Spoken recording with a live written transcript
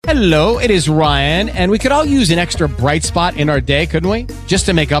Hello, it is Ryan, and we could all use an extra bright spot in our day, couldn't we? Just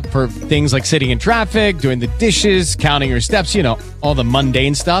to make up for things like sitting in traffic, doing the dishes, counting your steps, all the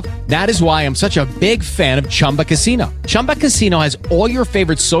mundane stuff. That is why I'm such a big fan of Chumba Casino. Chumba Casino has all your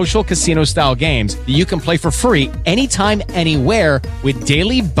favorite social casino-style games that you can play for free anytime, anywhere with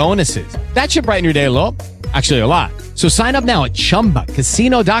daily bonuses. That should brighten your day a little. Actually, a lot. So sign up now at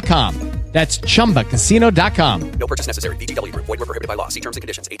ChumbaCasino.com. That's ChumbaCasino.com. No purchase necessary. VGW Group. Void where prohibited by law. See terms and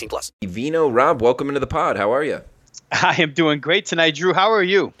conditions. 18+. Vino, Rob, welcome into the pod. How are you? I am doing great tonight, Drew. How are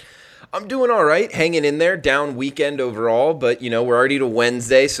you? I'm doing all right, hanging in there, down weekend overall, but, we're already to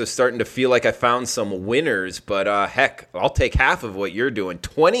Wednesday, so starting to feel like I found some winners, but heck, I'll take half of what you're doing.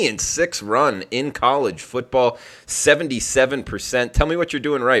 20-6 run in college football, 77%. Tell me what you're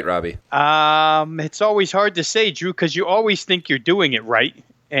doing right, Robbie. It's always hard to say, Drew, because you always think you're doing it right,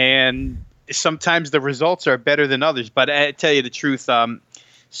 and sometimes the results are better than others, but I tell you the truth,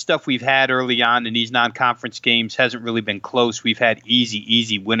 stuff we've had early on in these non-conference games hasn't really been close. We've had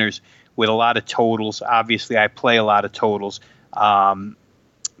easy winners with a lot of totals. Obviously, I play a lot of totals.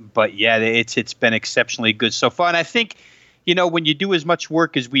 But, yeah, it's been exceptionally good so far. And I think, when you do as much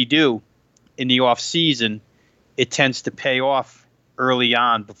work as we do in the off season, it tends to pay off early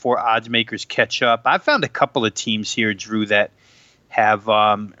on before odds makers catch up. I found a couple of teams here, Drew, that have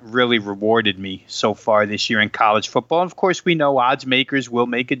really rewarded me so far this year in college football. And, of course, we know odds makers will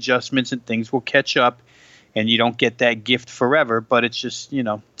make adjustments and things will catch up, and you don't get that gift forever. But it's just,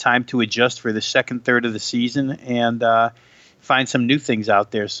 time to adjust for the second third of the season and find some new things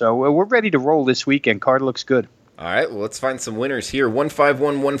out there. So we're ready to roll this weekend. Card looks good. All right, well, let's find some winners here.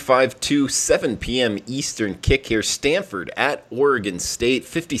 151, 152, 7 p.m. Eastern kick here. Stanford at Oregon State,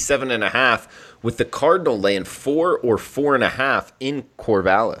 57.5, with the Cardinal laying 4 or 4.5 in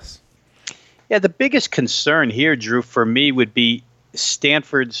Corvallis. Yeah, the biggest concern here, Drew, for me would be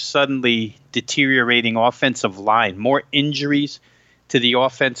Stanford's suddenly deteriorating offensive line. More injuries to the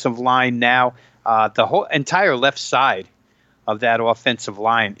offensive line now. The whole entire left side of that offensive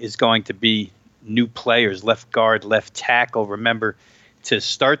line is going to be new players, left guard, left tackle. Remember, to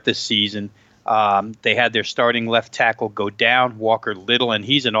start the season, they had their starting left tackle go down, Walker Little, and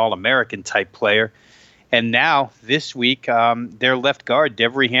he's an All-American type player. And now, this week, their left guard,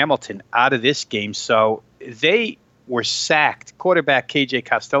 Devery Hamilton, out of this game. So they were sacked. Quarterback KJ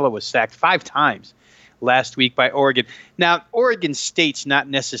Costello was sacked 5 times last week by Oregon. Now, Oregon State's not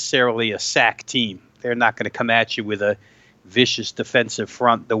necessarily a sack team. They're not going to come at you with a vicious defensive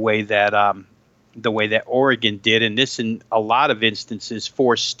front the way that Oregon did. And this, in a lot of instances,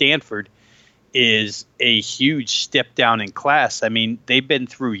 for Stanford, is a huge step down in class. I mean, they've been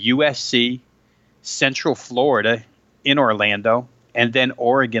through USC, Central Florida in Orlando, and then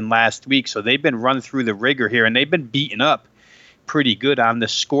Oregon last week. So they've been run through the rigor here, and they've been beaten up pretty good on the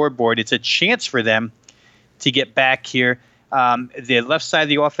scoreboard. It's a chance for them to get back here. The left side of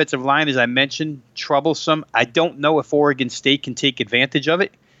the offensive line, as I mentioned, troublesome. I don't know if Oregon State can take advantage of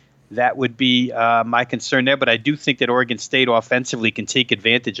it. That would be my concern there. But I do think that Oregon State offensively can take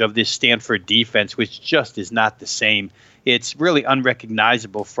advantage of this Stanford defense, which just is not the same. It's really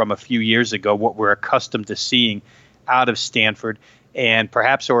unrecognizable from a few years ago, what we're accustomed to seeing out of Stanford. And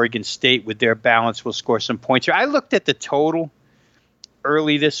perhaps Oregon State, with their balance, will score some points here. I looked at the total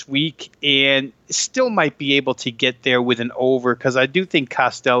early this week and still might be able to get there with an over, because I do think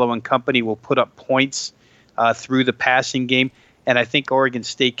Costello and company will put up points through the passing game. And I think Oregon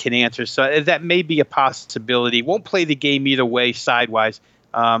State can answer. So that may be a possibility. Won't play the game either way, sidewise,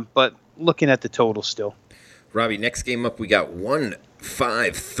 but looking at the total still. Robbie, next game up, we got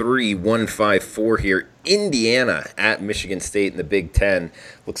 153, 154 here. Indiana at Michigan State in the Big Ten.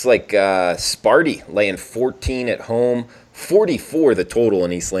 Looks like Sparty laying 14 at home, 44 the total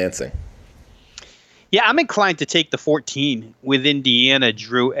in East Lansing. Yeah, I'm inclined to take the 14 with Indiana,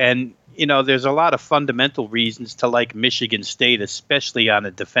 Drew. And there's a lot of fundamental reasons to like Michigan State, especially on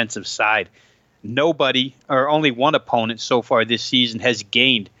the defensive side. Nobody, or only one opponent so far this season, has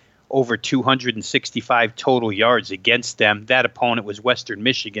gained over 265 total yards against them. That opponent was Western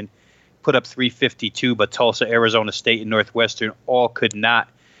Michigan, put up 352, but Tulsa, Arizona State, and Northwestern all could not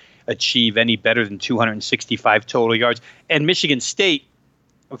achieve any better than 265 total yards. And Michigan State,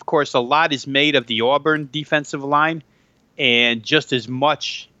 of course, a lot is made of the Auburn defensive line, and just as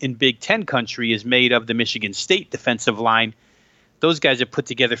much in Big Ten country is made of the Michigan State defensive line. Those guys have put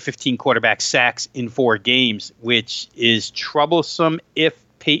together 15 quarterback sacks in 4 games, which is troublesome if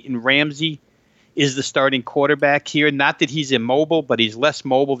Peyton Ramsey is the starting quarterback here. Not that he's immobile, but he's less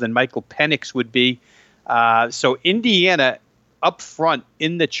mobile than Michael Penix would be. So Indiana up front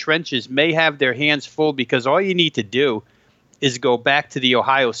in the trenches may have their hands full, because all you need to do is go back to the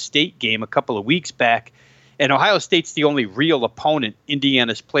Ohio State game a couple of weeks back. And Ohio State's the only real opponent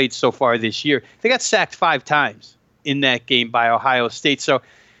Indiana's played so far this year. They got sacked 5 times in that game by Ohio State. So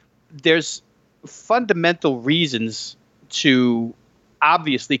there's fundamental reasons to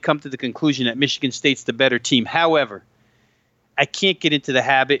obviously come to the conclusion that Michigan State's the better team. However, I can't get into the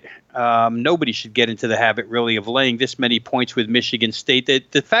habit. Nobody should get into the habit, really, of laying this many points with Michigan State.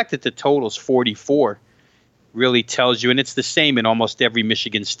 The fact that the total's 44 really tells you, and it's the same in almost every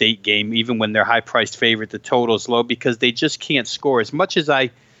Michigan State game, even when they're high-priced favorite, the total's low because they just can't score. As much as I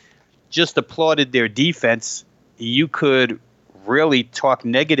just applauded their defense, you could really talk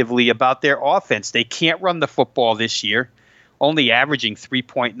negatively about their offense. They can't run the football this year, only averaging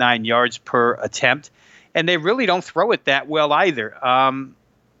 3.9 yards per attempt, and they really don't throw it that well either.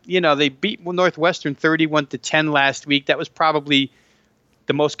 They beat Northwestern 31-10 last week. That was probably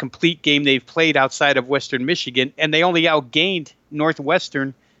the most complete game they've played outside of Western Michigan, and they only outgained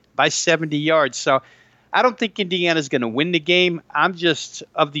Northwestern by 70 yards. So I don't think Indiana's going to win the game. I'm just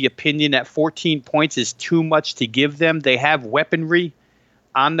of the opinion that 14 points is too much to give them. They have weaponry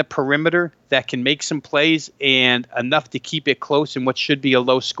on the perimeter that can make some plays and enough to keep it close in what should be a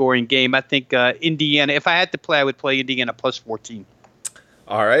low-scoring game. I think Indiana, if I had to play, I would play Indiana plus 14.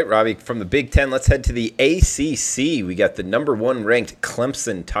 All right, Robbie, from the Big Ten, let's head to the ACC. We got the number 1 ranked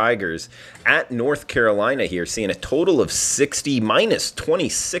Clemson Tigers at North Carolina here, seeing a total of 60 minus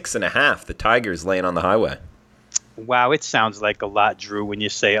 26.5. The Tigers laying on the highway. Wow, it sounds like a lot, Drew, when you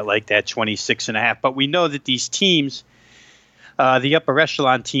say it like that, 26.5. But we know that these teams, the upper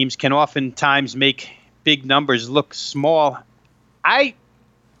echelon teams, can oftentimes make big numbers look small. I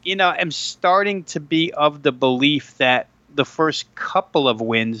am starting to be of the belief that the first couple of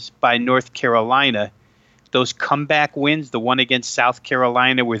wins by North Carolina, those comeback wins, the one against South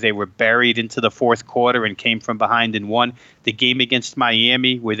Carolina where they were buried into the fourth quarter and came from behind and won, the game against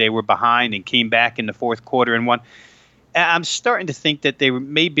Miami where they were behind and came back in the fourth quarter and won. I'm starting to think that they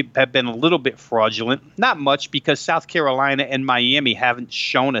maybe have been a little bit fraudulent. Not much, because South Carolina and Miami haven't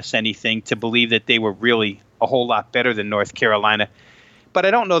shown us anything to believe that they were really a whole lot better than North Carolina. But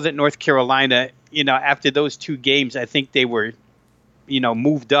I don't know that North Carolina, after those 2 games, I think they were,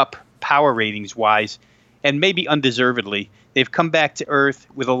 moved up power ratings wise, and maybe undeservedly. They've come back to earth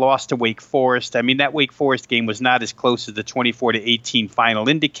with a loss to Wake Forest. I mean, that Wake Forest game was not as close as the 24-18 final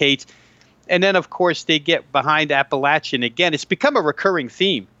indicates. And then, of course, they get behind Appalachian again. It's become a recurring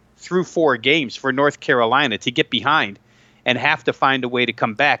theme through 4 games for North Carolina to get behind and have to find a way to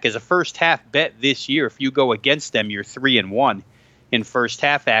come back. As a first half bet this year, if you go against them, you're 3-1. In first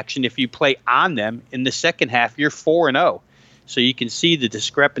half action. If you play on them in the second half, you're 4-0. So you can see the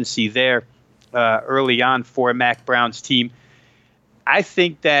discrepancy there early on for Mac Brown's team. I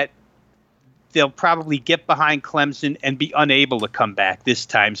think that they'll probably get behind Clemson and be unable to come back this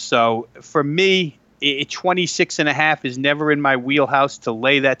time. So for me, 26.5 is never in my wheelhouse to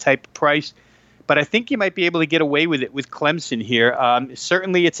lay that type of price. But I think you might be able to get away with it with Clemson here.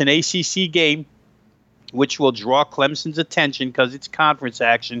 Certainly it's an ACC game, which will draw Clemson's attention because it's conference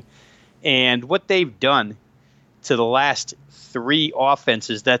action. And what they've done to the last 3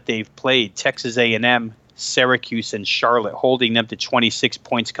 offenses that they've played, Texas A&M, Syracuse, and Charlotte, holding them to 26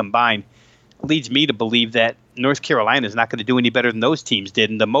 points combined, leads me to believe that North Carolina is not going to do any better than those teams did.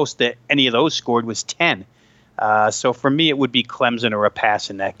 And the most that any of those scored was 10. So for me, it would be Clemson or a pass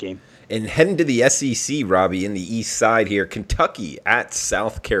in that game. And heading to the SEC, Robbie, in the east side here, Kentucky at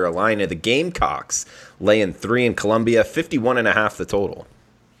South Carolina. The Gamecocks laying 3 in Columbia, 51.5 the total.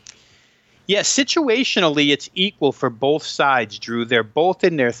 Yeah, situationally, it's equal for both sides, Drew. They're both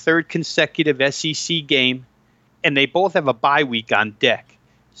in their 3rd consecutive SEC game, and they both have a bye week on deck.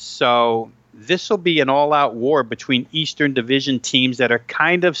 So this will be an all-out war between Eastern Division teams that are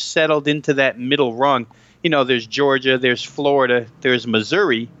kind of settled into that middle rung. There's Georgia, there's Florida, there's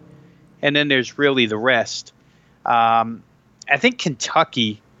Missouri, and then there's really the rest. I think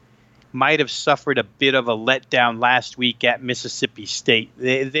Kentucky might have suffered a bit of a letdown last week at Mississippi State.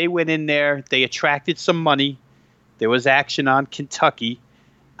 They went in there. They attracted some money. There was action on Kentucky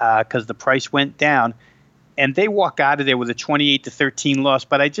because the price went down. And they walk out of there with a 28-13 loss.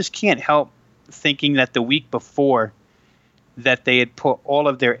 But I just can't help thinking that the week before that they had put all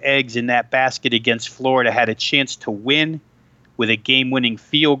of their eggs in that basket against Florida, had a chance to win with a game-winning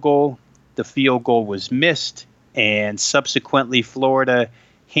field goal. The field goal was missed, and subsequently Florida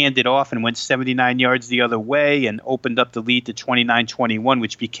handed off and went 79 yards the other way and opened up the lead to 29-21,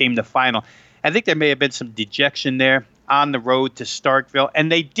 which became the final. I think there may have been some dejection there on the road to Starkville,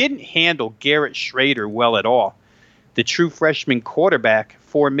 and they didn't handle Garrett Schrader well at all. The true freshman quarterback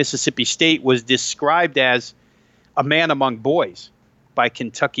for Mississippi State was described as a man among boys by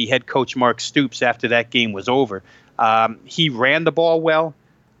Kentucky head coach Mark Stoops after that game was over. He ran the ball well,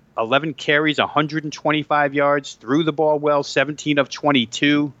 11 carries, 125 yards, threw the ball well, 17 of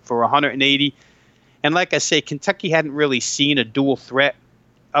 22 for 180. And like I say, Kentucky hadn't really seen a dual threat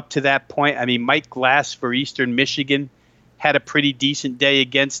up to that point. I mean, Mike Glass for Eastern Michigan had a pretty decent day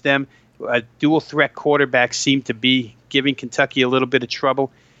against them. A dual threat quarterback seemed to be giving Kentucky a little bit of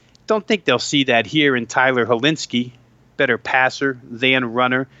trouble. Don't think they'll see that here in Tyler Hilinski, better passer than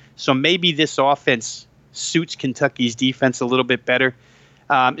runner. So maybe this offense suits Kentucky's defense a little bit better.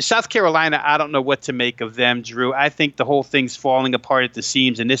 South Carolina, I don't know what to make of them, Drew. I think the whole thing's falling apart at the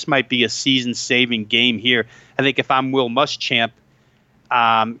seams, and this might be a season-saving game here. I think if I'm Will Muschamp,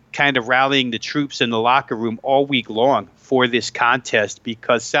 kind of rallying the troops in the locker room all week long for this contest,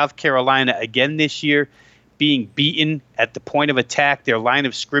 because South Carolina, again this year, being beaten at the point of attack. Their line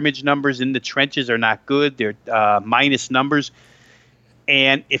of scrimmage numbers in the trenches are not good. They're minus numbers.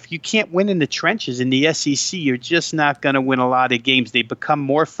 And if you can't win in the trenches in the SEC, you're just not going to win a lot of games. They become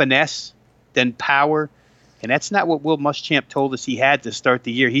more finesse than power. And that's not what Will Muschamp told us he had to start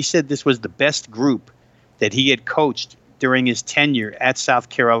the year. He said this was the best group that he had coached during his tenure at South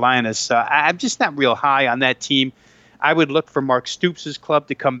Carolina. So I'm just not real high on that team. I would look for Mark Stoops' club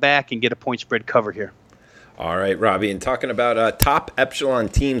to come back and get a point spread cover here. All right, Robbie, and talking about top echelon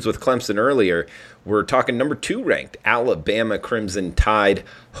teams with Clemson earlier, we're talking number 2 ranked Alabama Crimson Tide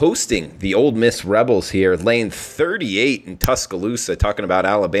hosting the Ole Miss Rebels here, laying 38 in Tuscaloosa, talking about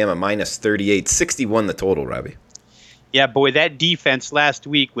Alabama minus 38, 61 the total, Robbie. Yeah, boy, that defense last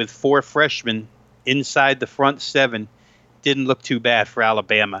week with 4 freshmen inside the front 7 didn't look too bad for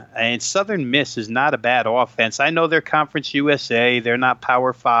Alabama. And Southern Miss is not a bad offense. I know they're Conference USA, they're not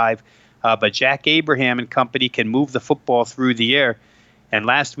Power 5, but Jack Abraham and company can move the football through the air. And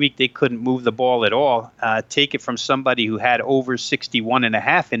last week they couldn't move the ball at all. Take it from somebody who had over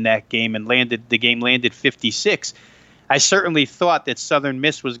 61.5 in that game and the game landed 56. I certainly thought that Southern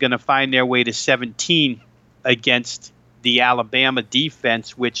Miss was going to find their way to 17 against the Alabama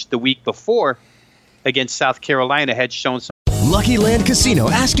defense, which the week before against South Carolina had shown some. Lucky Land Casino,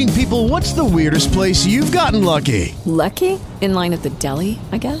 asking people, what's the weirdest place you've gotten lucky? Lucky? In line at the deli,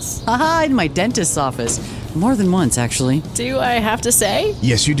 I guess? Aha, in my dentist's office. More than once, actually. Do I have to say?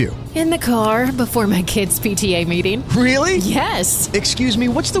 Yes, you do. In the car before my kids' PTA meeting. Really? Yes. Excuse me,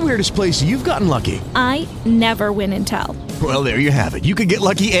 what's the weirdest place you've gotten lucky? I never win and tell. Well, there you have it. You can get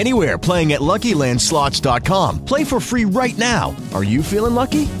lucky anywhere, playing at LuckyLandSlots.com. Play for free right now. Are you feeling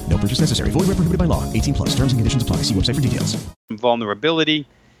lucky? No purchase necessary. Void where prohibited by law. 18+. Terms and conditions apply. See website for details. Vulnerability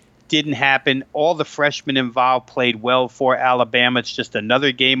didn't happen. All the freshmen involved played well for Alabama. It's just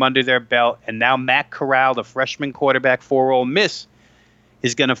another game under their belt. And now Matt Corral, the freshman quarterback for Ole Miss,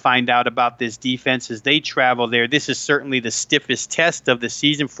 is going to find out about this defense as they travel there. This is certainly the stiffest test of the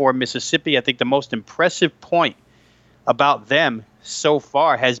season for Mississippi. I think the most impressive point about them so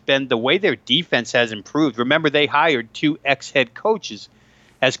far has been the way their defense has improved. Remember, they hired 2 ex-head coaches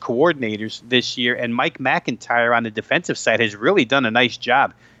as coordinators this year, and Mike McIntyre on the defensive side has really done a nice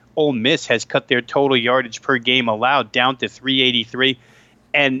job. Ole Miss has cut their total yardage per game allowed down to 383.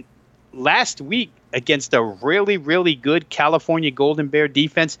 And last week, against a really, really good California Golden Bear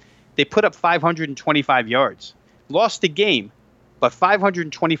defense, they put up 525 yards. Lost the game, but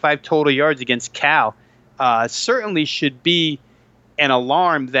 525 total yards against Cal certainly should be an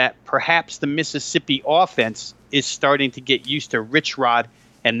alarm that perhaps the Mississippi offense is starting to get used to Rich Rod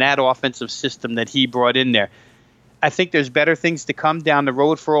and that offensive system that he brought in there. I think there's better things to come down the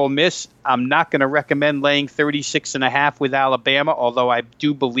road for Ole Miss. I'm not going to recommend laying 36.5 with Alabama, although I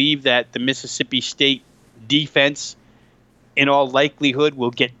do believe that the Mississippi State defense, in all likelihood,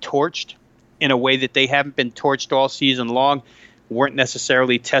 will get torched in a way that they haven't been torched all season long, weren't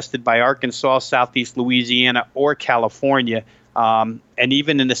necessarily tested by Arkansas, Southeast Louisiana, or California. And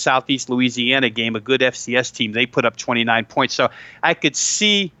even in the Southeast Louisiana game, a good FCS team, they put up 29 points. So I could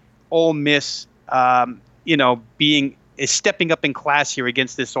see Ole Miss stepping up in class here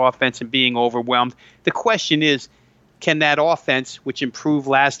against this offense and being overwhelmed. The question is, can that offense, which improved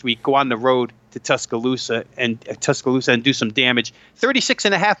last week, go on the road to Tuscaloosa and do some damage?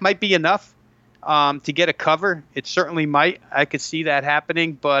 36.5 might be enough to get a cover. It certainly might. I could see that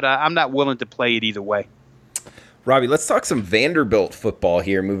happening, but I'm not willing to play it either way. Robbie, let's talk some Vanderbilt football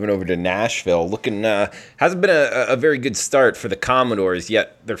here, moving over to Nashville. Looking hasn't been a very good start for the Commodores,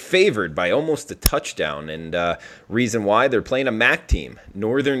 yet they're favored by almost a touchdown. And reason why, they're playing a MAC team,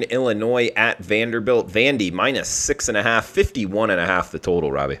 Northern Illinois at Vanderbilt. Vandy minus 6.5, 51.5 the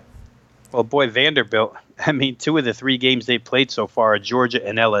total, Robbie. Well, boy, Vanderbilt, I mean, 2 of the 3 games they've played so far are Georgia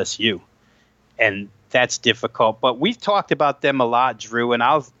and LSU. And that's difficult. But we've talked about them a lot, Drew, and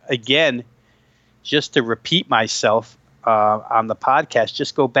I'll, again, just to repeat myself on the podcast,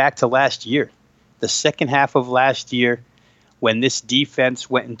 just go back to last year. The second half of last year, when this defense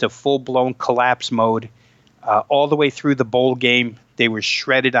went into full-blown collapse mode, all the way through the bowl game, they were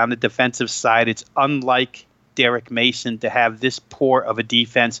shredded on the defensive side. It's unlike Derek Mason to have this poor of a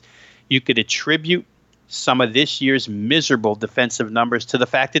defense. You could attribute some of this year's miserable defensive numbers to the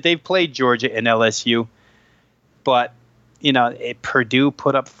fact that they've played Georgia and LSU. But, Purdue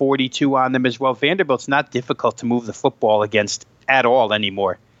put up 42 on them as well. Vanderbilt's not difficult to move the football against at all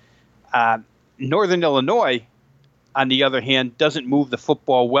anymore. Northern Illinois, on the other hand, doesn't move the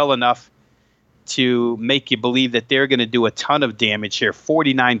football well enough to make you believe that they're going to do a ton of damage here.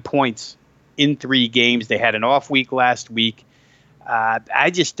 49 points in 3 games. They had an off week last week.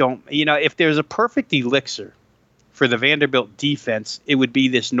 I just don't, if there's a perfect elixir for the Vanderbilt defense, it would be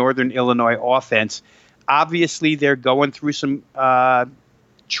this Northern Illinois offense. Obviously, they're going through some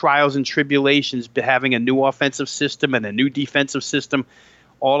trials and tribulations, but having a new offensive system and a new defensive system,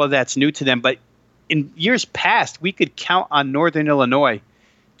 all of that's new to them. But in years past, we could count on Northern Illinois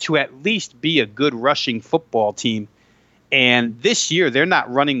to at least be a good rushing football team. And this year, they're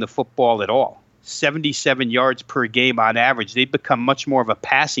not running the football at all. 77 yards per game on average. They've become much more of a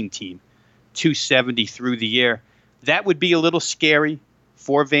passing team, 270 through the air. That would be a little scary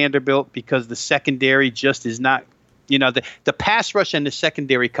for Vanderbilt because the secondary just is not, the pass rush and the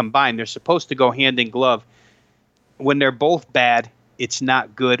secondary combined, they're supposed to go hand in glove. When they're both bad, it's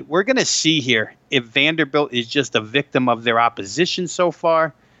not good. We're going to see here if Vanderbilt is just a victim of their opposition so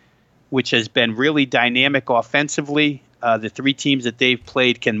far, which has been really dynamic offensively. The 3 teams that they've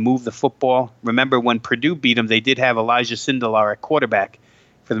played can move the football. Remember, when Purdue beat them, they did have Elijah Sindelar at quarterback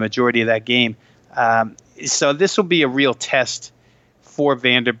for the majority of that game. So this will be a real test for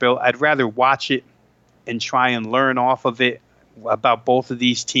Vanderbilt. I'd rather watch it and try and learn off of it about both of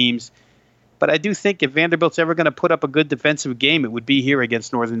these teams. But I do think if Vanderbilt's ever going to put up a good defensive game, it would be here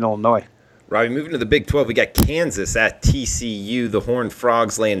against Northern Illinois. Robbie, moving to the Big 12, we got Kansas at TCU. The Horned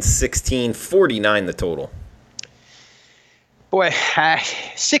Frogs laying 16, 49 the total. Boy,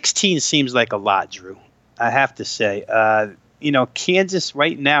 16 seems like a lot, Drew. I have to say. Kansas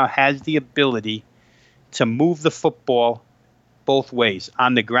right now has the ability to move the football both ways.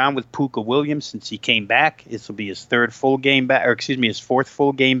 On the ground with Puka Williams since he came back. This will be his his fourth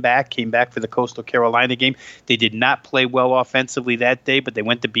full game back. Came back for the Coastal Carolina game. They did not play well offensively that day, but they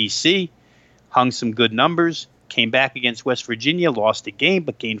went to BC, hung some good numbers, came back against West Virginia, lost the game,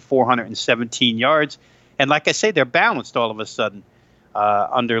 but gained 417 yards. And like I say, they're balanced all of a sudden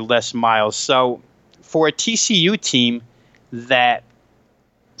under Les Miles. So for a TCU team that,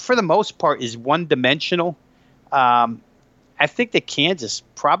 for the most part, is one-dimensional, I think that Kansas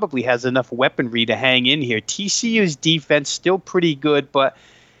probably has enough weaponry to hang in here. TCU's defense still pretty good, but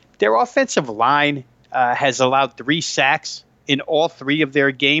their offensive line has allowed 3 sacks in all 3 of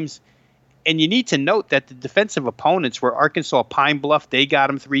their games. And you need to note that the defensive opponents were Arkansas Pine Bluff. They got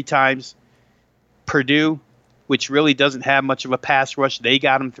them 3 times. Purdue, which really doesn't have much of a pass rush, they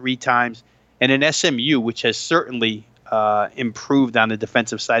got them 3 times. And an SMU, which has certainly improved on the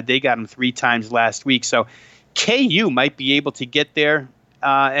defensive side, they got them 3 times last week. So KU might be able to get there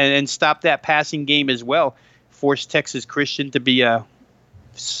and stop that passing game as well. Force Texas Christian to be a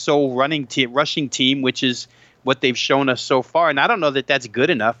sole rushing team, which is what they've shown us so far. And I don't know that that's good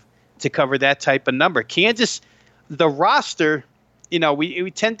enough to cover that type of number. Kansas, the roster,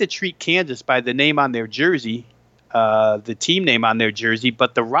 we tend to treat Kansas by the name on their jersey, the team name on their jersey,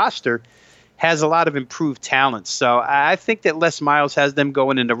 but the roster has a lot of improved talent. So I think that Les Miles has them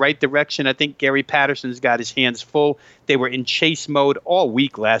going in the right direction. I think Gary Patterson's got his hands full. They were in chase mode all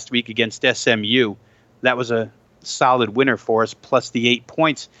week last week against SMU. That was a solid winner for us, plus the 8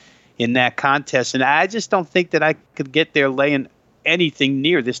 points in that contest. And I just don't think that I could get there laying anything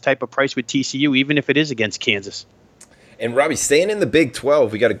near this type of price with TCU, even if it is against Kansas. And Robbie, staying in the Big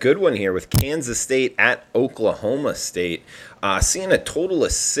 12, we got a good one here with Kansas State at Oklahoma State. Seeing a total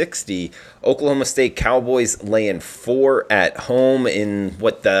of 60. Oklahoma State Cowboys laying 4 at home in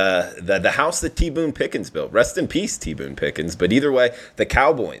what the house that T. Boone Pickens built. Rest in peace, T. Boone Pickens. But either way, the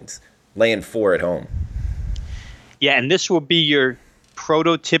Cowboys laying 4 at home. Yeah, and this will be your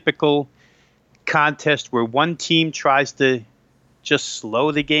prototypical contest where one team tries to just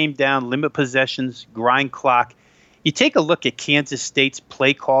slow the game down, limit possessions, grind clock. You take a look at Kansas State's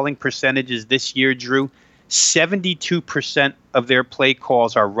play calling percentages this year, Drew. 72% of their play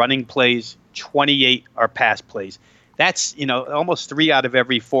calls are running plays, 28 are pass plays. That's, almost 3 out of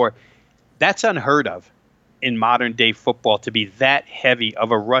every 4. That's unheard of in modern day football to be that heavy of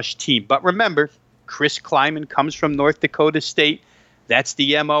a rush team. But remember, Chris Kleiman comes from North Dakota State. That's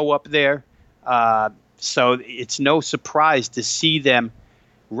the MO up there. So it's no surprise to see them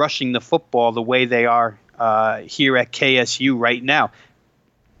rushing the football the way they are here at KSU right now.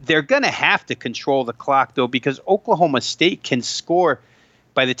 They're going to have to control the clock, though, because Oklahoma State can score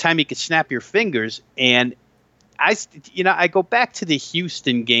by the time you can snap your fingers. And I go back to the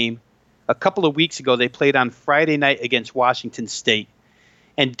Houston game a couple of weeks ago. They played on Friday night against Washington State.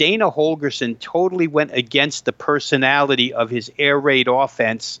 And Dana Holgorsen totally went against the personality of his air raid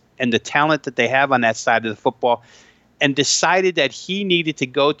offense and the talent that they have on that side of the football, and decided that he needed to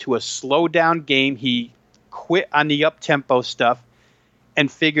go to a slow down game. He quit on the up-tempo stuff and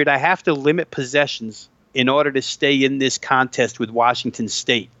figured, I have to limit possessions in order to stay in this contest with Washington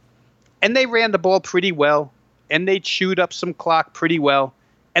State. And they ran the ball pretty well, and they chewed up some clock pretty well,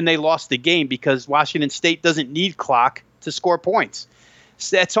 and they lost the game because Washington State doesn't need clock to score points.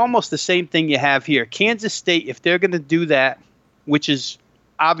 So that's almost the same thing you have here. Kansas State, if they're going to do that, which is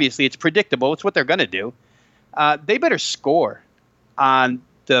obviously it's predictable, it's what they're going to do, they better score on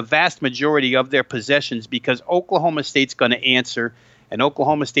the vast majority of their possessions, because Oklahoma State's going to answer, and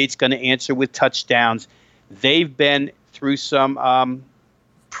Oklahoma State's going to answer with touchdowns. They've been through some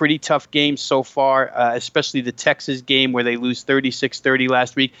pretty tough games so far, especially the Texas game where they lose 36-30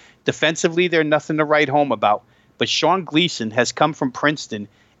 last week. Defensively, they're nothing to write home about. But Sean Gleason has come from Princeton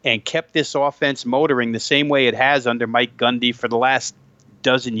and kept this offense motoring the same way it has under Mike Gundy for the last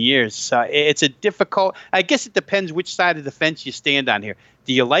dozen years. It's a difficult, I guess it depends which side of the fence you stand on here.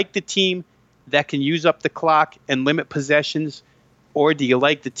 Do you like the team that can use up the clock and limit possessions, or do you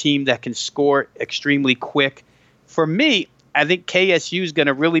like the team that can score extremely quick? For me, I think KSU is going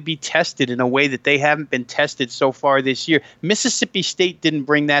to really be tested in a way that they haven't been tested so far this year. Mississippi State didn't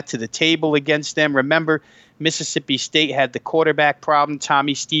bring that to the table against them. Remember, Mississippi State had the quarterback problem.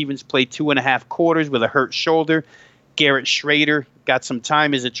 Tommy Stevens played 2.5 quarters with a hurt shoulder. Garrett Schrader got some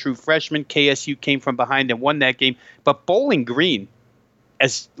time as a true freshman. KSU came from behind and won that game. But Bowling Green,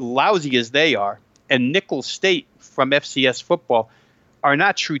 as lousy as they are, and Nicholls State from FCS football are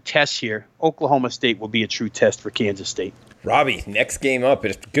not true tests here. Oklahoma State will be a true test for Kansas State. Robbie, next game up,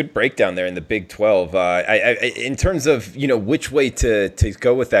 it's a good breakdown there in the Big 12. In terms of which way to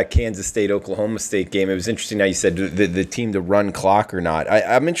go with that Kansas State-Oklahoma State game, it was interesting how you said the team to run clock or not.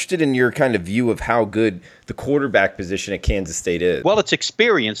 I'm interested in your kind of view of how good the quarterback position at Kansas State is. Well, it's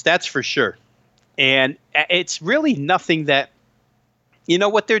experience, that's for sure. And it's really nothing that,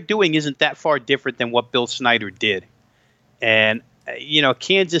 what they're doing isn't that far different than what Bill Snyder did. And,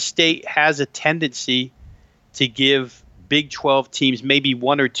 Kansas State has a tendency to give Big 12 teams, maybe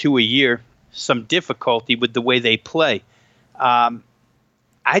one or two a year, some difficulty with the way they play. I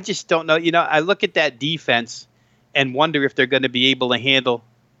just don't know. I look at that defense and wonder if they're going to be able to handle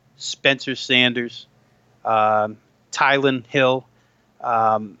Spencer Sanders, Tylan Hill.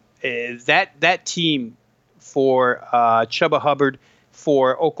 That team for Chuba Hubbard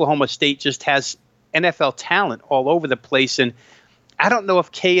for Oklahoma State just has NFL talent all over the place. And I don't know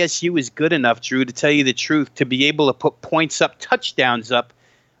if KSU is good enough, Drew, to tell you the truth, to be able to put points up, touchdowns up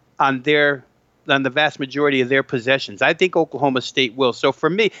on the vast majority of their possessions. I think Oklahoma State will. So for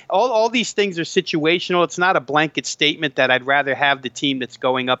me, all these things are situational. It's not a blanket statement that I'd rather have the team that's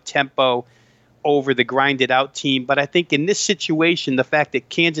going up tempo over the grinded out team. But I think in this situation, the fact that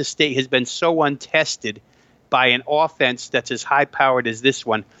Kansas State has been so untested by an offense that's as high powered as this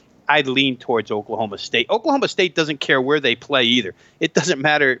one, I'd lean towards Oklahoma State. Oklahoma State doesn't care where they play either. It doesn't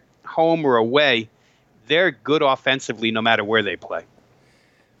matter home or away. They're good offensively no matter where they play.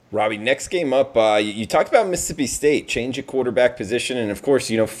 Robbie, next game up, you talked about Mississippi State, change at quarterback position, and of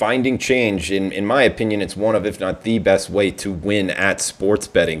course, finding change, in my opinion, it's one of, if not the best way to win at sports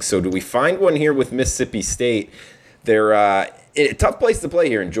betting. So do we find one here with Mississippi State? They're a tough place to play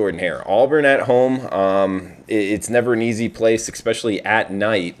here in Jordan-Hare. Auburn at home, it's never an easy place, especially at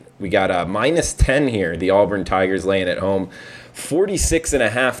night. We got a -10 here, the Auburn Tigers laying at home.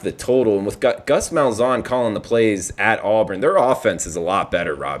 46.5 the total, and with Gus Malzahn calling the plays at Auburn, their offense is a lot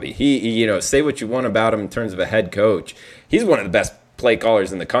better, Robbie. He say what you want about him in terms of a head coach. He's one of the best play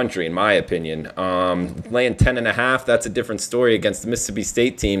callers in the country, in my opinion. Laying 10.5, that's a different story against the Mississippi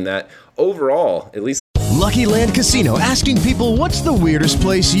State team that overall, at least. Lucky Land Casino, asking people, what's the weirdest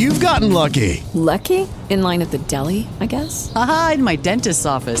place you've gotten lucky? Lucky? In line at the deli, I guess? Aha, in my dentist's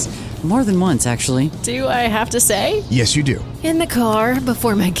office. More than once, actually. Do I have to say? Yes, you do. In the car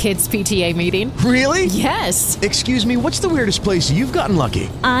before my kids' PTA meeting. Really? Yes. Excuse me, what's the weirdest place you've gotten lucky?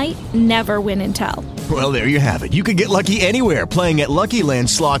 I never win and tell. Well, there you have it. You can get lucky anywhere, playing at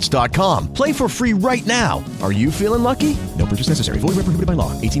LuckyLandSlots.com. Play for free right now. Are you feeling lucky? No purchase necessary. Void where prohibited by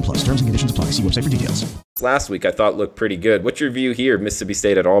law. 18 plus. Terms and conditions apply. See website for details. Last week I thought looked pretty good. What's your view here, Mississippi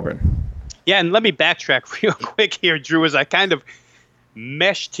State at Auburn? Yeah, and let me backtrack real quick here, Drew, as I kind of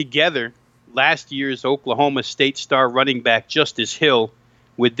meshed together last year's Oklahoma State star running back Justice Hill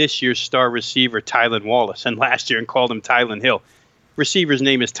with this year's star receiver Tylan Wallace, and last year and called him Tylan Hill. Receiver's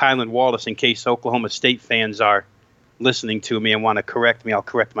name is Tylan Wallace, in case Oklahoma State fans are listening to me and want to correct me. I'll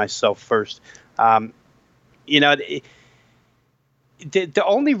correct myself first. The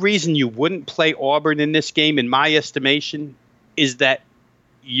only reason you wouldn't play Auburn in this game, in my estimation, is that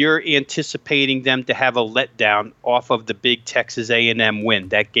you're anticipating them to have a letdown off of the big Texas A&M win.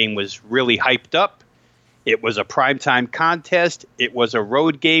 That game was really hyped up. It was a primetime contest. It was a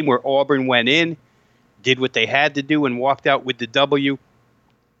road game where Auburn went in, did what they had to do, and walked out with the W.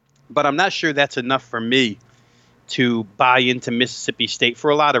 But I'm not sure that's enough for me to buy into Mississippi State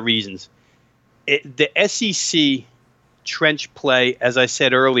for a lot of reasons. The SEC trench play, as I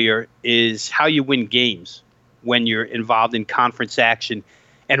said earlier, is how you win games when you're involved in conference action.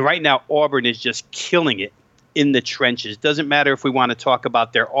 And right now, Auburn is just killing it in the trenches. Doesn't matter if we want to talk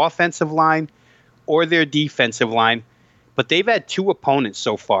about their offensive line or their defensive line, but they've had two opponents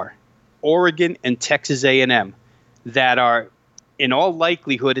so far, Oregon and Texas A&M, that are, in all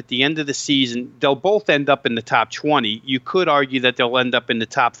likelihood, at the end of the season, they'll both end up in the top 20. You could argue that they'll end up in the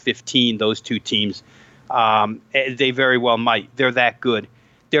top 15, those two teams. They very well might. They're that good.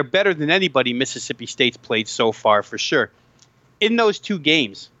 They're better than anybody Mississippi State's played so far, for sure. In those two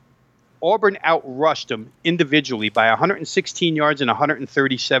games, Auburn outrushed them individually by 116 yards and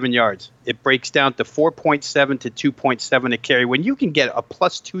 137 yards. It breaks down to 4.7 to 2.7 a carry. When you can get a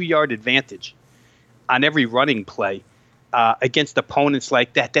plus 2-yard advantage on every running play against opponents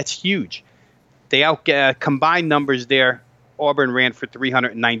like that, that's huge. They combined numbers there. Auburn ran for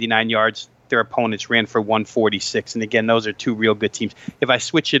 399 yards. Their opponents ran for 146. And again, those are two real good teams. If I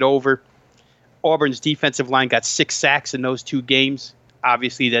switch it over, Auburn's defensive line got 6 sacks in those two games.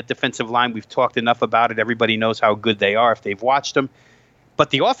 Obviously, that defensive line, we've talked enough about it. Everybody knows how good they are if they've watched them. But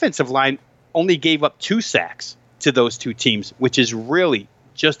the offensive line only gave up 2 sacks to those two teams, which is really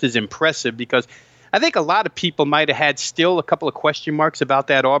just as impressive, because I think a lot of people might have had still a couple of question marks about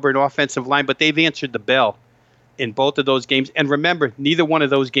that Auburn offensive line, but they've answered the bell in both of those games. And remember, neither one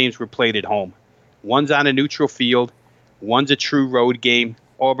of those games were played at home. One's on a neutral field. One's a true road game.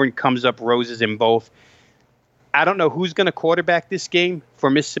 Auburn comes up roses in both. I don't know who's going to quarterback this game for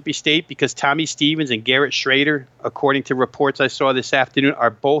Mississippi State, because Tommy Stevens and Garrett Schrader, according to reports I saw this afternoon,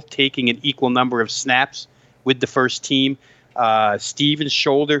 are both taking an equal number of snaps with the first team. Stevens'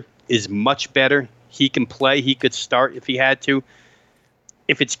 shoulder is much better. He can play. He could start if he had to.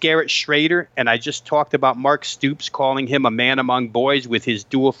 If it's Garrett Schrader, and I just talked about Mark Stoops calling him a man among boys with his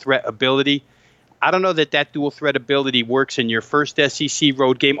dual threat ability, I don't know that dual threat ability works in your first SEC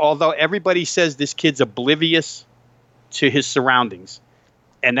road game, although everybody says this kid's oblivious to his surroundings.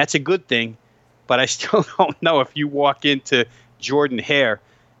 And that's a good thing, but I still don't know if you walk into Jordan Hare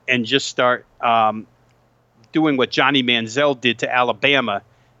and just start doing what Johnny Manziel did to Alabama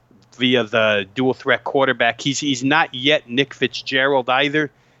via the dual threat quarterback. He's not yet Nick Fitzgerald either.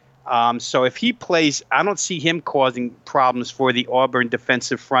 So if he plays, I don't see him causing problems for the Auburn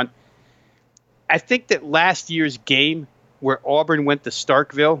defensive front. I think that last year's game where Auburn went to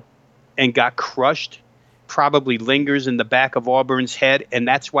Starkville and got crushed probably lingers in the back of Auburn's head, and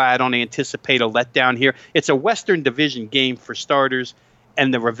that's why I don't anticipate a letdown here. It's a Western Division game for starters,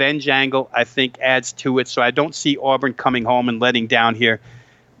 and the revenge angle, I think, adds to it. So I don't see Auburn coming home and letting down here.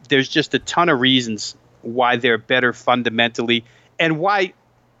 There's just a ton of reasons why they're better fundamentally, and why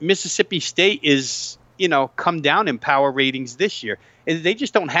Mississippi State is, come down in power ratings this year. And they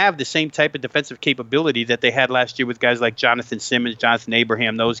just don't have the same type of defensive capability that they had last year with guys like Jonathan Simmons, Jonathan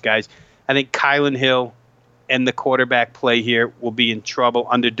Abraham, those guys. I think Kylan Hill and the quarterback play here will be in trouble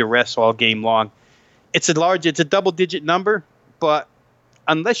under duress all game long. It's a double-digit number, but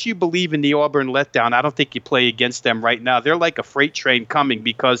unless you believe in the Auburn letdown, I don't think you play against them right now. They're like a freight train coming,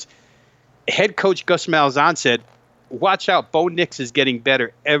 because head coach Gus Malzahn said, watch out, Bo Nix is getting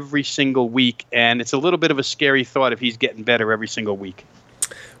better every single week, and it's a little bit of a scary thought if he's getting better every single week.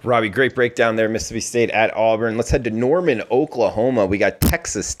 Robbie, great breakdown there. Mississippi State at Auburn. Let's head to Norman, Oklahoma. We got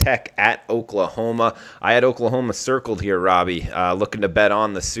Texas Tech at Oklahoma. I had Oklahoma circled here, Robbie, looking to bet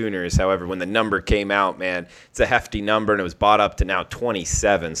on the Sooners. However, when the number came out, man, it's a hefty number, and it was bought up to now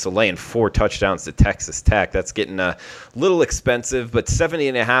 27. So laying 4 touchdowns to Texas Tech, that's getting a little expensive, but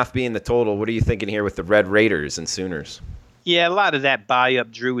 70.5 being the total. What are you thinking here with the Red Raiders and Sooners? Yeah, a lot of that buy-up,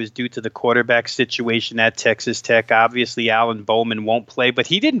 Drew, is due to the quarterback situation at Texas Tech. Obviously, Alan Bowman won't play, but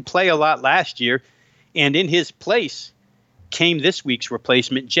he didn't play a lot last year. And in his place came this week's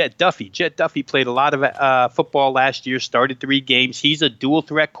replacement, Jet Duffy. Jet Duffy played a lot of football last year, started 3 games. He's a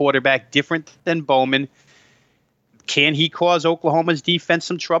dual-threat quarterback, different than Bowman. Can he cause Oklahoma's defense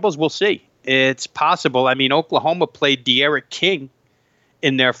some troubles? We'll see. It's possible. I mean, Oklahoma played De'Aaron King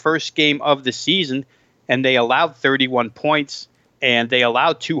in their first game of the season, and they allowed 31 points, and they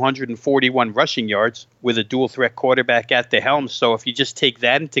allowed 241 rushing yards with a dual-threat quarterback at the helm. So if you just take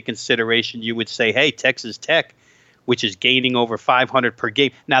that into consideration, you would say, hey, Texas Tech, which is gaining over 500 per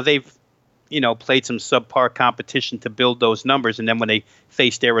game. Now, they've played some subpar competition to build those numbers, and then when they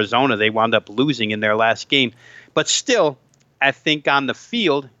faced Arizona, they wound up losing in their last game. But still, I think on the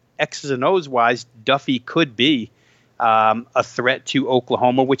field, X's and O's-wise, Duffy could be a threat to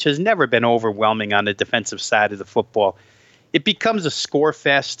Oklahoma, which has never been overwhelming on the defensive side of the football. It becomes a score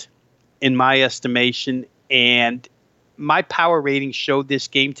fest in my estimation, and my power rating showed this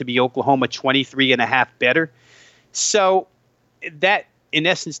game to be Oklahoma 23.5 better. So that, in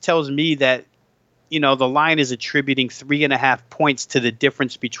essence, tells me that, the line is attributing 3.5 points to the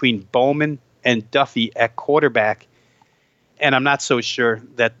difference between Bowman and Duffy at quarterback. And I'm not so sure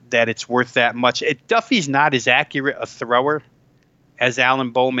that it's worth that much. Duffy's not as accurate a thrower as Alan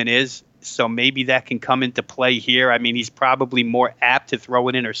Bowman is, so maybe that can come into play here. I mean, he's probably more apt to throw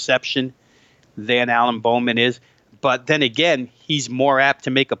an interception than Alan Bowman is. But then again, he's more apt to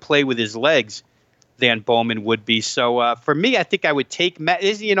make a play with his legs than Bowman would be. So for me, I think I would take Matt.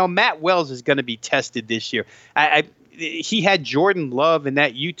 Matt Wells is going to be tested this year. He had Jordan Love in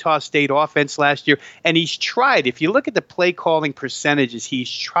that Utah State offense last year, and he's tried. If you look at the play calling percentages,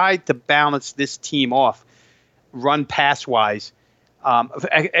 he's tried to balance this team off run pass wise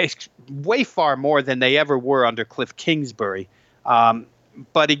way far more than they ever were under Cliff Kingsbury.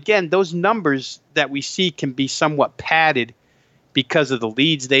 But again, those numbers that we see can be somewhat padded because of the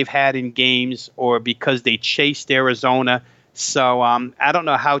leads they've had in games or because they chased Arizona. So I don't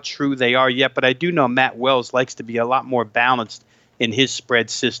know how true they are yet, but I do know Matt Wells likes to be a lot more balanced in his spread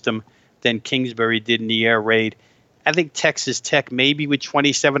system than Kingsbury did in the air raid. I think Texas Tech maybe with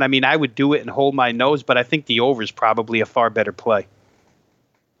 27. I mean, I would do it and hold my nose, but I think the over is probably a far better play.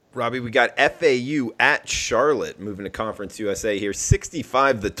 Robbie, we got FAU at Charlotte, moving to Conference USA here.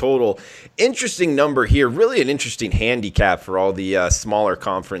 65 the total. Interesting number here. Really an interesting handicap for all the smaller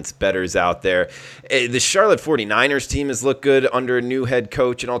conference bettors out there. The Charlotte 49ers team has looked good under a new head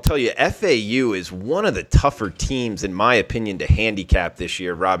coach, and I'll tell you, FAU is one of the tougher teams, in my opinion, to handicap this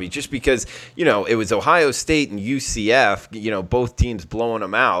year, Robbie, just because, it was Ohio State and UCF, both teams blowing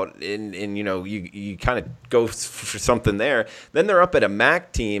them out, and you kind of go for something there. Then they're up at a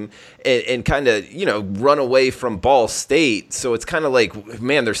MAC team and kind of, run away from Ball State. So it's kind of like,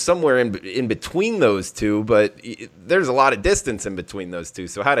 man, there's somewhere in between those two, but there's a lot of distance in between those two.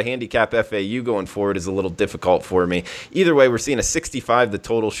 So how to handicap FAU going forward is a little difficult for me. Either way, we're seeing a 65 the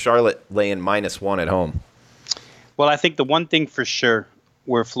total, Charlotte laying -1 at home. Well, I think the one thing for sure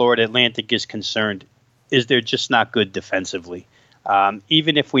where Florida Atlantic is concerned is they're just not good defensively.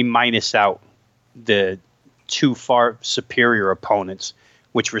 Even if we minus out the two far superior opponents,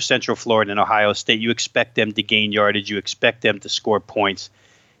 which were Central Florida and Ohio State, you expect them to gain yardage. You expect them to score points.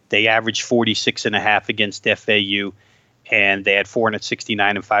 They averaged 46.5 against FAU, and they had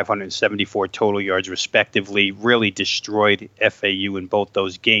 469 and 574 total yards, respectively. Really destroyed FAU in both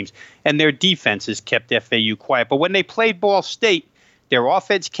those games. And their defenses kept FAU quiet. But when they played Ball State, their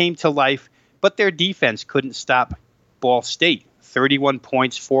offense came to life, but their defense couldn't stop Ball State. 31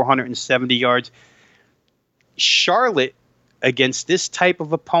 points, 470 yards. Charlotte, against this type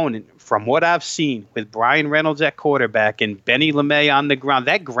of opponent, from what I've seen with Brian Reynolds at quarterback and Benny LeMay on the ground,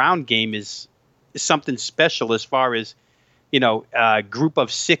 that ground game is something special as far as, group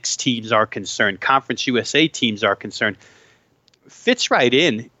of 6 teams are concerned, Conference USA teams are concerned. Fits right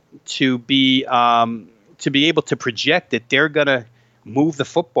in to be able to project that they're going to move the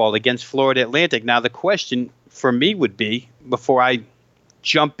football against Florida Atlantic. Now, the question for me would be, before I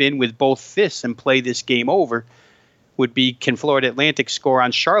jump in with both fists and play this game over, would be, can Florida Atlantic score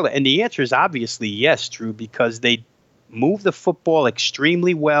on Charlotte? And the answer is obviously yes, Drew, because they move the football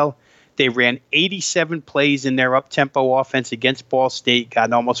extremely well. They ran 87 plays in their up-tempo offense against Ball State,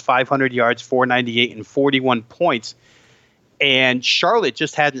 got almost 500 yards, 498, and 41 points. And Charlotte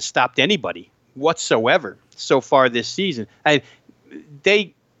just hasn't stopped anybody whatsoever so far this season.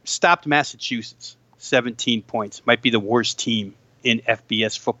 They stopped Massachusetts, 17 points. Might be the worst team in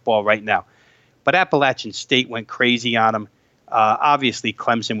FBS football right now. But Appalachian State went crazy on them. Obviously,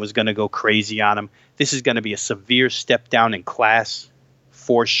 Clemson was going to go crazy on them. This is going to be a severe step down in class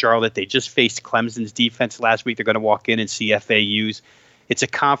for Charlotte. They just faced Clemson's defense last week. They're going to walk in and see FAU's. It's a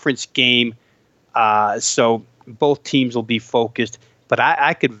conference game, so both teams will be focused. But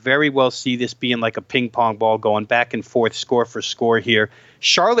I could very well see this being like a ping pong ball going back and forth, score for score here.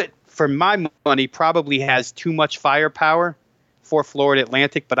 Charlotte, for my money, probably has too much firepower for Florida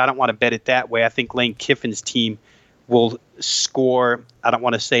Atlantic, but I don't want to bet it that way. I think Lane Kiffin's team will score, I don't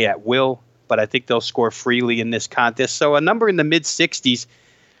want to say at will, but I think they'll score freely in this contest. So a number in the mid-60s.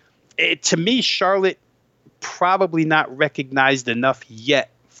 To me, Charlotte probably not recognized enough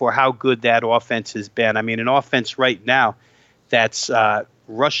yet for how good that offense has been. I mean, an offense right now that's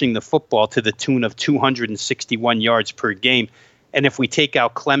rushing the football to the tune of 261 yards per game. And if we take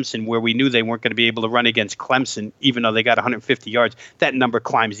out Clemson, where we knew they weren't going to be able to run against Clemson, even though they got 150 yards, that number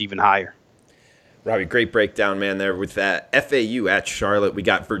climbs even higher. Robbie, great breakdown, man, there with that. FAU at Charlotte. We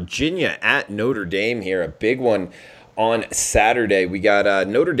got Virginia at Notre Dame here, a big one on Saturday. We got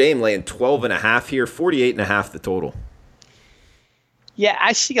Notre Dame laying 12.5 here, 48.5 the total. Yeah,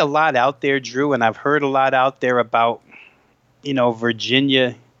 I see a lot out there, Drew, and I've heard a lot out there about,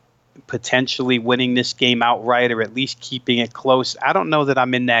 Virginia potentially winning this game outright or at least keeping it close. I don't know that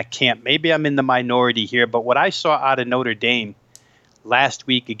I'm in that camp. Maybe I'm in the minority here, but what I saw out of Notre Dame last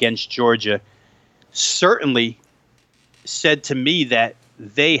week against Georgia certainly said to me that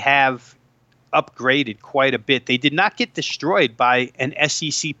they have upgraded quite a bit. They did not get destroyed by an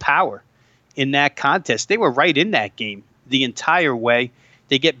SEC power in that contest. They were right in that game the entire way.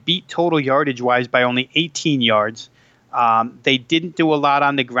 They get beat total yardage-wise by only 18 yards. They didn't do a lot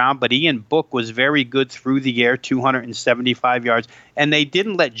on the ground, but Ian Book was very good through the air, 275 yards. And they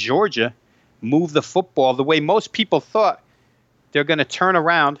didn't let Georgia move the football the way most people thought. They're going to turn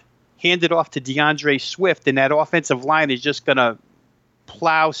around, hand it off to DeAndre Swift, and that offensive line is just going to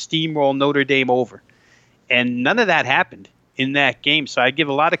plow, steamroll Notre Dame over. And none of that happened in that game. So I give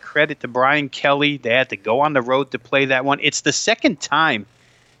a lot of credit to Brian Kelly. They had to go on the road to play that one. It's the second time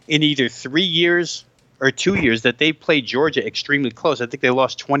in either 3 years or 2 years that they played Georgia extremely close. I think they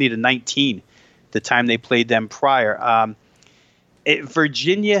lost 20-19 the time they played them prior.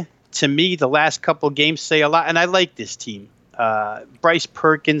 Virginia, to me, the last couple of games say a lot, and I like this team. Bryce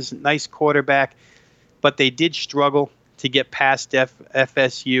Perkins, nice quarterback, but they did struggle to get past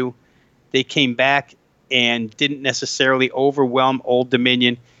FSU. They came back and didn't necessarily overwhelm Old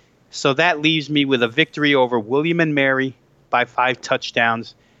Dominion. So that leaves me with a victory over William & Mary by 5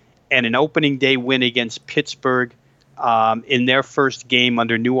 touchdowns and an opening day win against Pittsburgh in their first game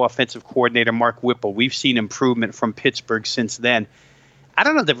under new offensive coordinator Mark Whipple. We've seen improvement from Pittsburgh since then. I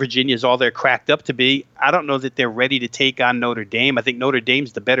don't know that Virginia is all they're cracked up to be. I don't know that they're ready to take on Notre Dame. I think Notre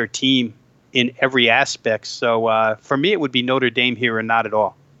Dame's the better team in every aspect. So for me, it would be Notre Dame here and not at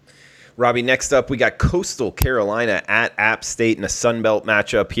all. Robbie, next up, we got Coastal Carolina at App State in a Sun Belt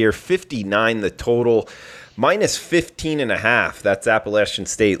matchup here. 59 the total, minus 15.5. That's Appalachian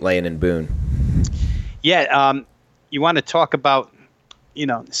State laying in Boone. Yeah, you want to talk about,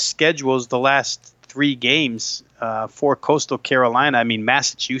 schedules, the last 3 games for Coastal Carolina. I mean,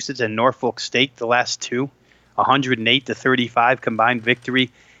 Massachusetts and Norfolk State, the last 2, 108-35 combined victory.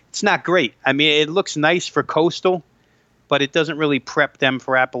 It's not great. I mean, it looks nice for Coastal, but it doesn't really prep them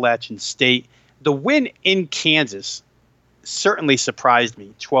for Appalachian State. The win in Kansas certainly surprised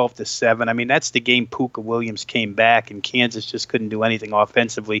me, 12-7. I mean, that's the game Puka Williams came back, and Kansas just couldn't do anything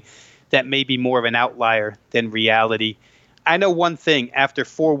offensively. That may be more of an outlier than reality. I know one thing. After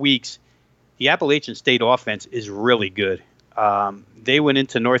 4 weeks, the Appalachian State offense is really good. They went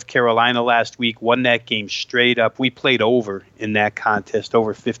into North Carolina last week, won that game straight up. We played over in that contest,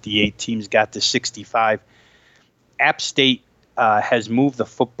 over 58 teams got to 65. App State has moved the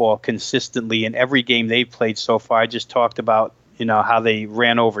football consistently in every game they've played so far. I just talked about, how they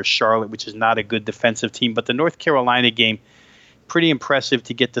ran over Charlotte, which is not a good defensive team. But the North Carolina game, pretty impressive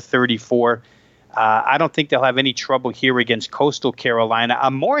to get to 34. I don't think they'll have any trouble here against Coastal Carolina.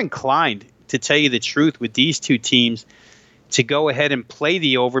 I'm more inclined, to tell you the truth, with these two teams to go ahead and play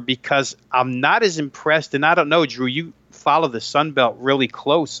the over because I'm not as impressed. And I don't know, Drew, you follow the Sun Belt really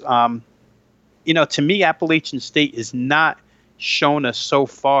close. To me, Appalachian State is not shown us so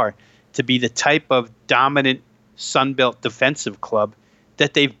far to be the type of dominant Sun Belt defensive club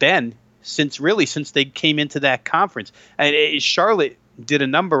that they've been since they came into that conference. And Charlotte did a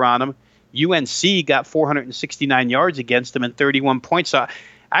number on them. UNC got 469 yards against them and 31 points. So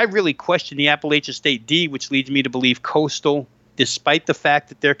I really question the Appalachian State D, which leads me to believe Coastal, despite the fact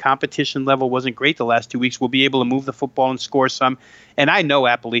that their competition level wasn't great the last 2 weeks, will be able to move the football and score some. And I know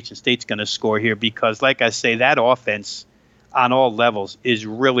Appalachian State's going to score here because, like I say, that offense on all levels is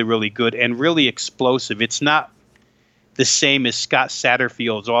really, really good and really explosive. It's not the same as Scott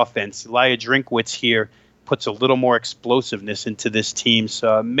Satterfield's offense. Elijah Drinkwitz here puts a little more explosiveness into this team.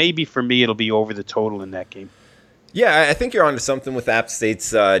 So maybe for me, it'll be over the total in that game. Yeah, I think you're onto something with App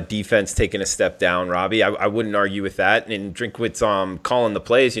State's defense taking a step down, Robbie. I wouldn't argue with that. And Drinkwitz calling the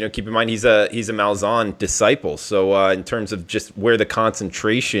plays, keep in mind he's a Malzahn disciple. So in terms of just where the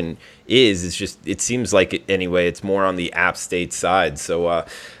concentration is, it seems like it's more on the App State side. So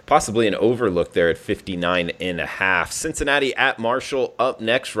possibly an overlook there at 59.5. Cincinnati at Marshall up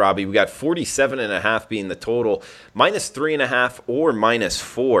next, Robbie. We got 47.5 being the total, -3.5 or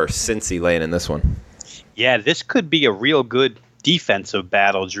 -4. Cincy laying in this one. Yeah, this could be a real good defensive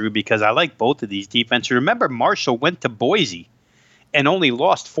battle, Drew, because I like both of these defenses. Remember, Marshall went to Boise and only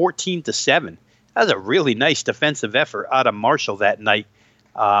lost 14-7. That was a really nice defensive effort out of Marshall that night.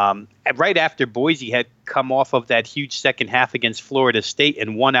 Right after Boise had come off of that huge second half against Florida State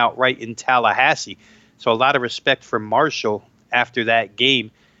and won outright in Tallahassee. So a lot of respect for Marshall after that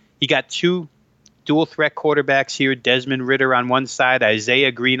game. He got two dual threat quarterbacks here, Desmond Ridder on one side,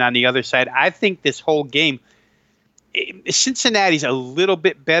 Isaiah Green on the other side. I think this whole game, Cincinnati's a little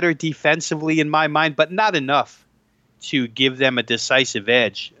bit better defensively in my mind, but not enough to give them a decisive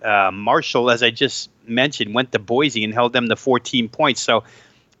edge. Marshall, as I just mentioned, went to Boise and held them to 14 points. So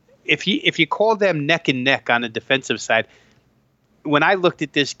if you call them neck and neck on the defensive side, when I looked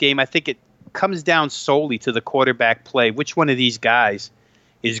at this game, I think it comes down solely to the quarterback play. Which one of these guys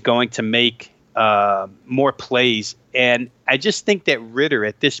is going to make more plays? And I just think that Ridder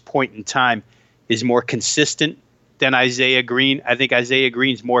at this point in time is more consistent than Isaiah Green. I think Isaiah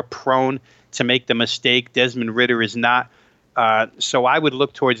Green's more prone to make the mistake. Desmond Ridder is not. So I would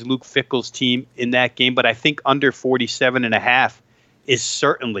look towards Luke Fickell's team in that game, but I think under 47.5 is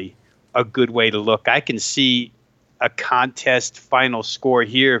certainly a good way to look. I can see a contest final score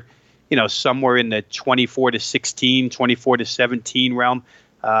here, somewhere in the 24-16, 24-17 realm.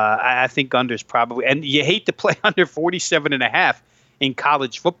 I think under's probably, and you hate to play under 47.5 in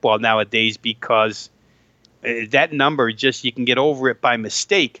college football nowadays because that number you can get over it by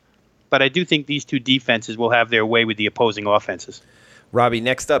mistake. But I do think these two defenses will have their way with the opposing offenses. Robbie,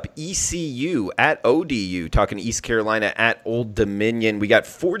 next up, ECU at ODU, talking East Carolina at Old Dominion. We got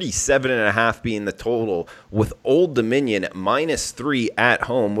 47.5 being the total with Old Dominion -3 at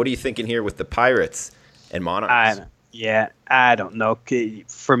home. What are you thinking here with the Pirates and Monarchs? I don't know.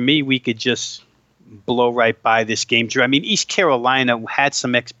 For me, we could just blow right by this game, Drew. I mean, East Carolina had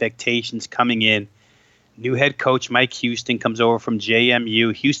some expectations coming in. New head coach Mike Houston comes over from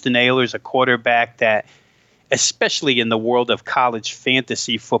JMU. Houston Ahlers, a quarterback that, especially in the world of college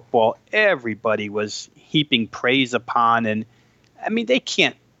fantasy football, everybody was heaping praise upon. And, I mean, they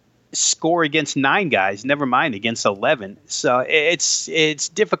can't score against 9 guys, never mind against 11. So it's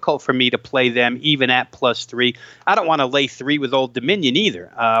difficult for me to play them even at +3. I don't want to lay 3 with Old Dominion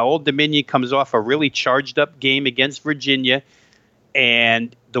either. Old Dominion comes off a really charged up game against Virginia.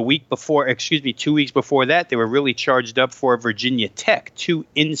 And 2 weeks before that, they were really charged up for Virginia Tech, 2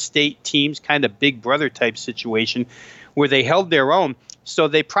 in-state teams, kind of big brother type situation where they held their own. So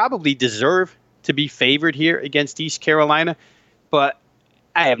they probably deserve to be favored here against East Carolina. But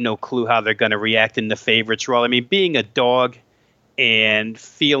I have no clue how they're going to react in the favorites role. I mean, being a dog and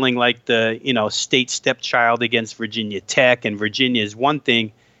feeling like the, state stepchild against Virginia Tech, and Virginia is one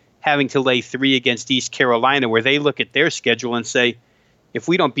thing, having to lay 3 against East Carolina where they look at their schedule and say, if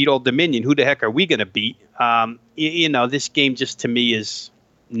we don't beat Old Dominion, who the heck are we going to beat? This game just to me is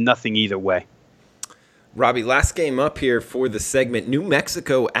nothing either way. Robbie, last game up here for the segment, New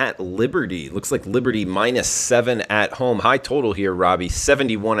Mexico at Liberty. Looks like Liberty -7 at home. High total here, Robbie,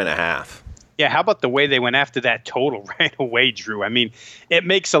 71.5. Yeah, how about the way they went after that total right away, Drew? I mean, it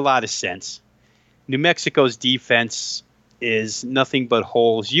makes a lot of sense. New Mexico's defense is nothing but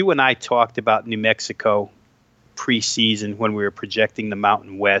holes. You and I talked about New Mexico preseason when we were projecting the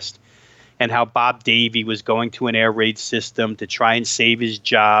Mountain West and how Bob Davie was going to an air raid system to try and save his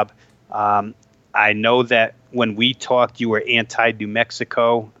job. I know that when we talked, you were anti-New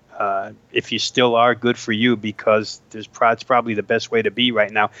Mexico. If you still are, good for you, because it's probably the best way to be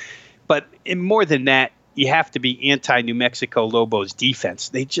right now. But more than that, you have to be anti-New Mexico Lobos defense.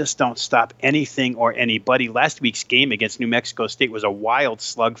 They just don't stop anything or anybody. Last week's game against New Mexico State was a wild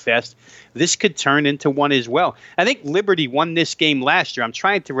slugfest. This could turn into one as well. I think Liberty won this game last year. I'm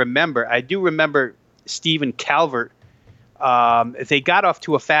trying to remember. I do remember Stephen Calvert. They got off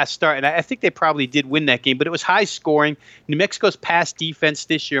to a fast start, and I think they probably did win that game, but it was high scoring. New Mexico's pass defense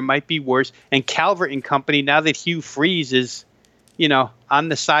this year might be worse, and Calvert and company, now that Hugh Freeze is, on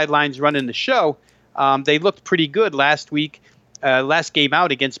the sidelines running the show, they looked pretty good last week, last game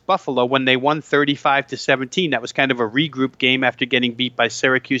out against Buffalo when they won 35-17. That was kind of a regroup game after getting beat by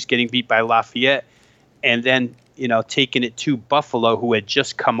Syracuse, getting beat by Lafayette, and then, taking it to Buffalo, who had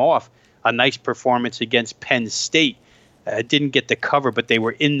just come off a nice performance against Penn State. Didn't get the cover, but they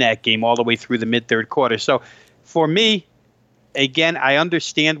were in that game all the way through the mid-third quarter. So for me, again, I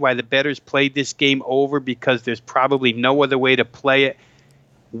understand why the bettors played this game over because there's probably no other way to play it.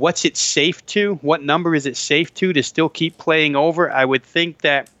 What's it safe to? What number is it safe to still keep playing over? I would think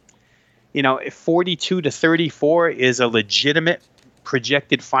that, if 42-34 is a legitimate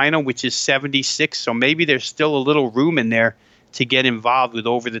projected final, which is 76. So maybe there's still a little room in there to get involved with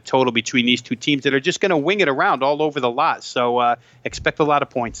over the total between these two teams that are just going to wing it around all over the lot. So expect a lot of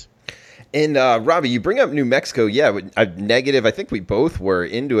points. And Robbie, you bring up New Mexico. Yeah, negative. I think we both were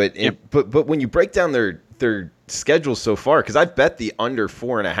into it. Yep. But when you break down their schedule so far, because I bet the under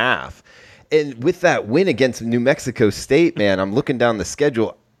 4.5, and with that win against New Mexico State, man, I'm looking down the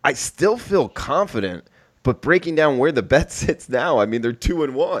schedule. I still feel confident, but breaking down where the bet sits now, I mean, they're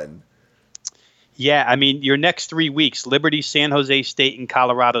 2-1. Yeah, I mean, your next 3 weeks, Liberty, San Jose State, and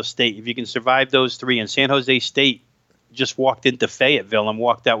Colorado State. If you can survive those three, and San Jose State just walked into Fayetteville and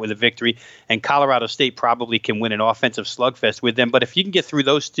walked out with a victory, and Colorado State probably can win an offensive slugfest with them. But if you can get through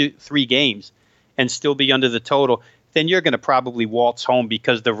those 3 games and still be under the total, then you're going to probably waltz home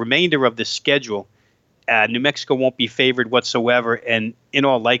because the remainder of the schedule, New Mexico won't be favored whatsoever, and in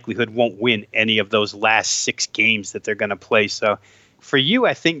all likelihood won't win any of those last 6 games that they're going to play. So for you,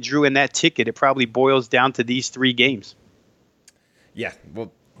 I think, Drew, in that ticket, it probably boils down to these 3 games. Yeah,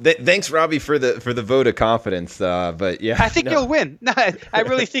 well, thanks, Robbie, for the vote of confidence. But yeah, I think you'll win. No, I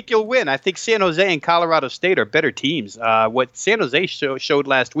really think you'll win. I think San Jose and Colorado State are better teams. What San Jose showed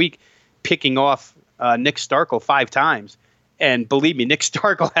last week, picking off Nick Starkel 5 times, and believe me, Nick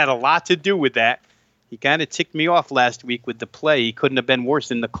Starkel had a lot to do with that. He kind of ticked me off last week with the play. He couldn't have been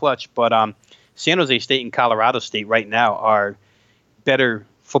worse in the clutch. But San Jose State and Colorado State right now are better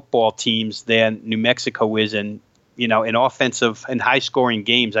football teams than New Mexico is, and in offensive and high-scoring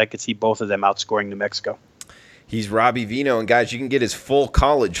games, I could see both of them outscoring New Mexico. He's Robbie Vino, and guys, you can get his full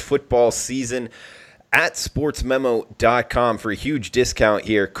college football season at sportsmemo.com for a huge discount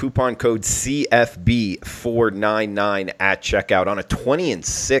here. Coupon code CFB499 at checkout on a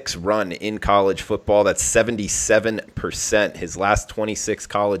 20-6 run in college football. That's 77%, his last 26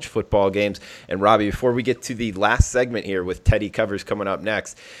 college football games. And Robbie, before we get to the last segment here with Teddy Covers coming up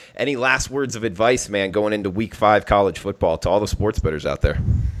next, any last words of advice, man, going into week 5 college football to all the sports bettors out there?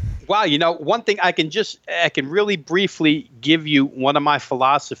 Wow, one thing I can really briefly give you one of my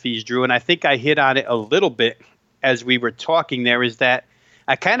philosophies, Drew, and I think I hit on it a little bit as we were talking there, is that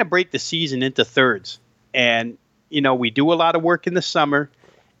I kind of break the season into thirds. And, we do a lot of work in the summer,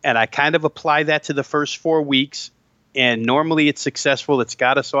 and I kind of apply that to the first 4 weeks. And normally it's successful. It's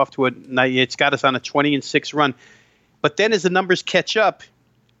got us on a 20-6 run. But then as the numbers catch up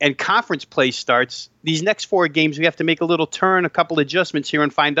and conference play starts, these next 4 games, we have to make a little turn, a couple adjustments here,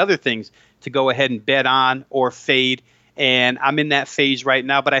 and find other things to go ahead and bet on or fade. And I'm in that phase right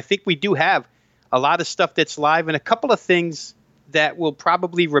now. But I think we do have a lot of stuff that's live and a couple of things that will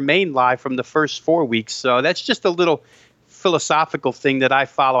probably remain live from the first 4 weeks. So that's just a little philosophical thing that I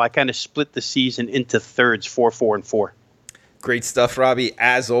follow. I kind of split the season into thirds, 4, 4, and 4. Great stuff, Robbie.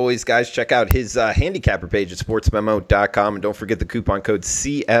 As always, guys, check out his handicapper page at sportsmemo.com. And don't forget the coupon code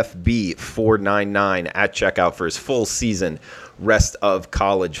CFB499 at checkout for his full season rest of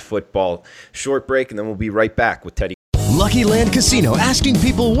college football. Short break, and then we'll be right back with Teddy. Lucky Land Casino, asking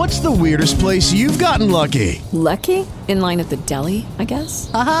people, what's the weirdest place you've gotten lucky? Lucky? In line at the deli, I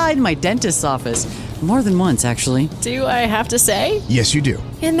guess? Aha, in my dentist's office. More than once, actually. Do I have to say? Yes, you do.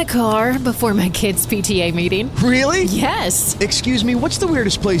 In the car before my kids' PTA meeting. Really? Yes. Excuse me, what's the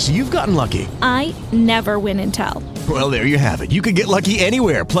weirdest place you've gotten lucky? I never win and tell. Well, there you have it. You can get lucky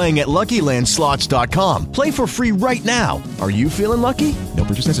anywhere, playing at LuckyLandSlots.com. Play for free right now. Are you feeling lucky? No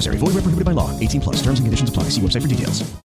purchase necessary. Void where prohibited by law. 18+. Terms and conditions apply. See website for details.